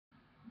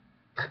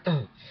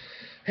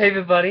Hey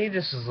everybody,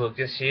 this is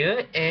Lucas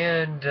here,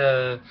 and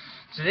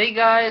today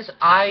guys,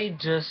 I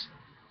just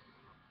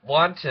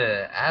want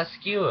to ask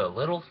you a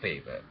little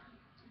favor.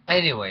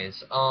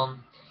 Anyways,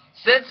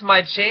 since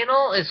my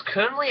channel is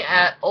currently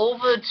at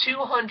over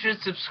 200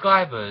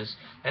 subscribers,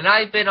 and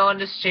I've been on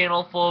this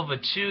channel for over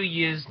 2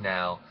 years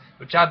now,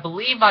 which I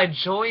believe I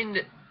joined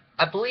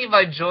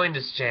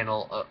this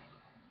channel,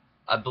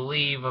 I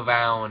believe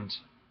around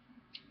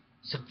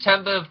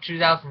September of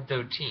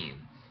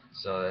 2013,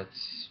 so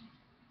that's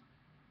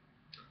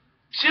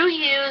 2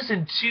 years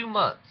and 2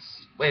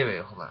 months. Wait,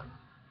 hold on.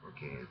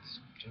 Okay, it's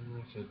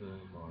January,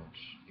 February,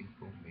 March,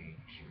 April, May,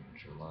 June,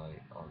 July,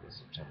 August,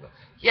 September.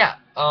 Yeah,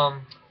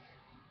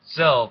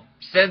 so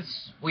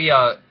we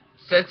are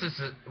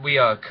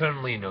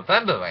currently in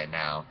November right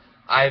now,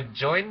 I've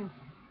joined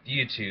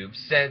YouTube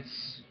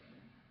since,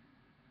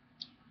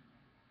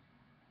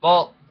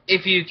 well,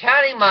 if you're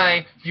counting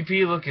my UP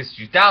Lucas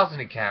 2000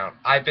 account,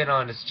 I've been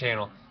on this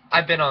channel,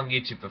 I've been on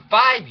YouTube for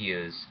 5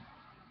 years.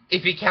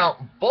 If you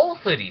count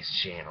both of these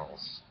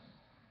channels,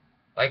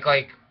 like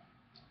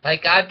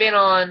I've been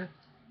on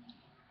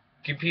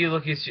Computer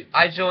Lucas.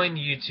 I joined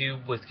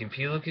YouTube with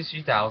Computer Lucas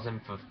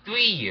 2000 for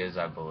 3 years,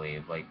 I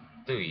believe, like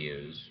 3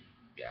 years.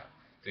 Yeah,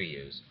 3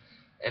 years.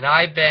 And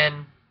I've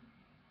been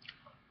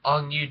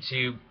on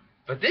YouTube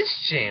for this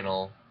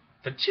channel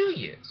for 2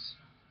 years.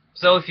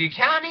 So if you're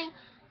counting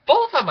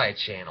both of my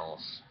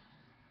channels,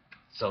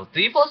 so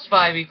 3 plus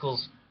 5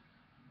 equals.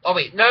 Oh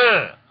wait,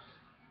 no.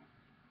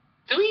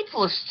 3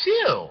 plus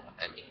 2.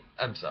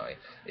 I'm sorry.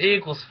 It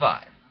equals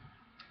 5.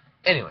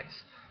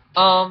 Anyways,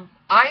 I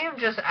am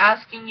just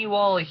asking you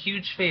all a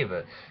huge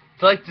favor.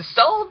 To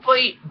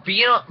celebrate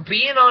being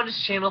on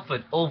this channel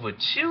for over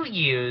 2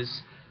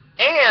 years,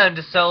 and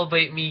to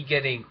celebrate me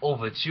getting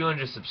over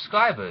 200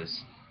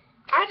 subscribers,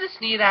 I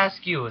just need to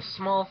ask you a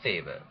small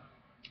favor.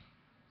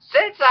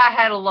 Since I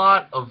had a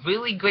lot of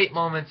really great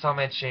moments on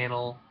my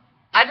channel,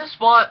 I just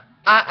want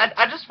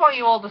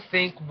you all to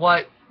think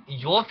what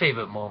your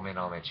favorite moment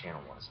on my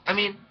channel was. I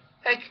mean,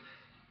 heck,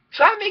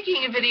 try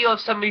making a video of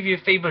some of your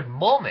favorite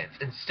moments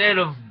instead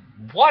of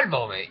one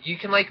moment. You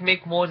can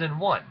make more than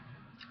one,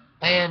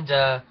 and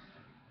not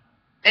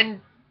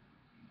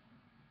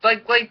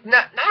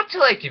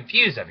to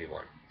confuse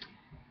everyone.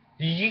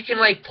 You can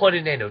put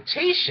in a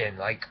notation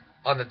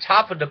on the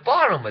top and the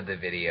bottom of the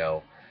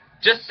video,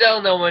 just so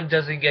no one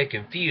doesn't get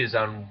confused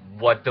on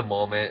what the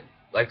moment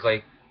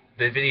the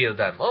video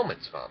that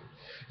moment's from.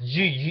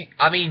 You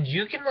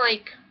can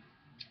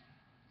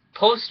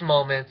post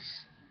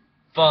moments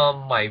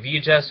from my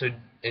VHS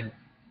and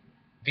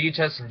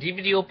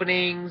DVD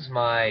openings,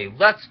 my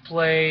Let's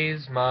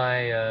Plays,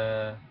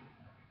 my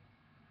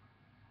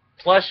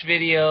plush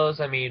videos.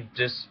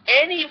 Just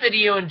any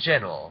video in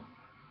general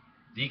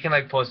you can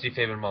post your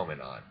favorite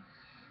moment on,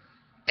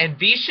 and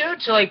be sure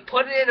to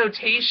put in a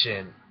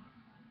notation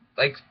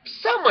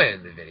somewhere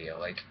in the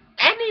video,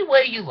 any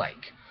way you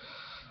like,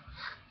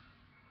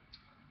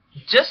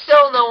 just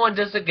so no one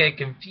doesn't get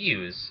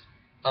confused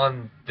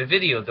on the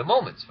video the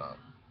moment's from.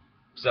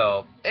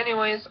 So,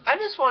 anyways, I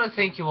just want to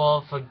thank you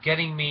all for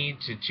getting me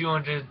to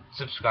 200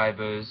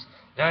 subscribers.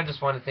 And I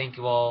just want to thank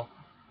you all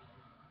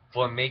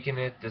for making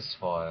it this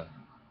far.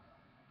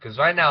 Because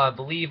right now, I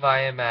believe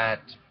I am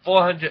at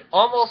 400,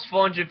 almost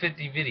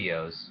 450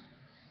 videos.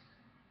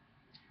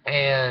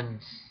 And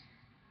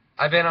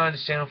I've been on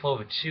this channel for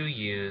over 2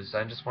 years.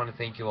 I just want to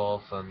thank you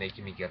all for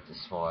making me get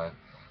this far.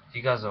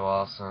 You guys are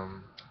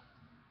awesome.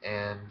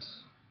 And,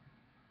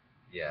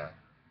 yeah.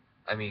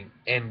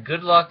 And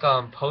good luck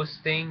on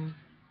posting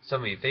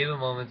some of your favorite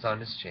moments on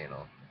this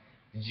channel.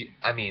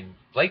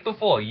 Like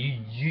before,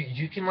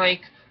 you can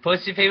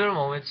post your favorite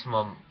moments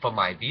from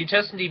my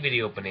VHS and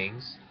DVD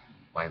openings,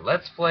 my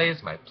Let's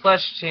Plays, my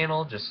plush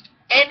channel, just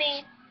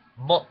any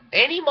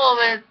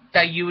moment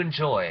that you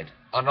enjoyed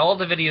on all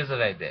the videos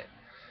that I did.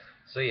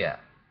 So yeah.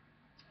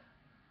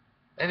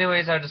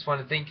 Anyways, I just want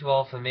to thank you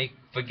all for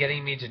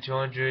getting me to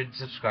 200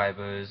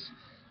 subscribers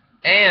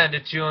and to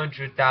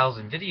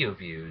 200,000 video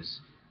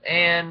views,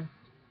 and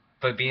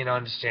for being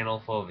on this channel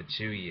for over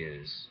 2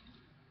 years.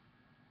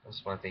 I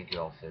just want to thank you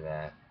all for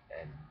that.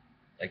 And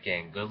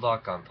again, good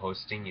luck on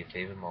posting your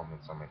favorite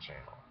moments on my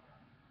channel.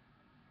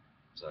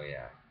 So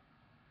yeah.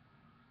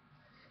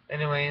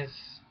 Anyways,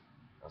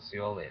 I'll see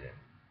you all later.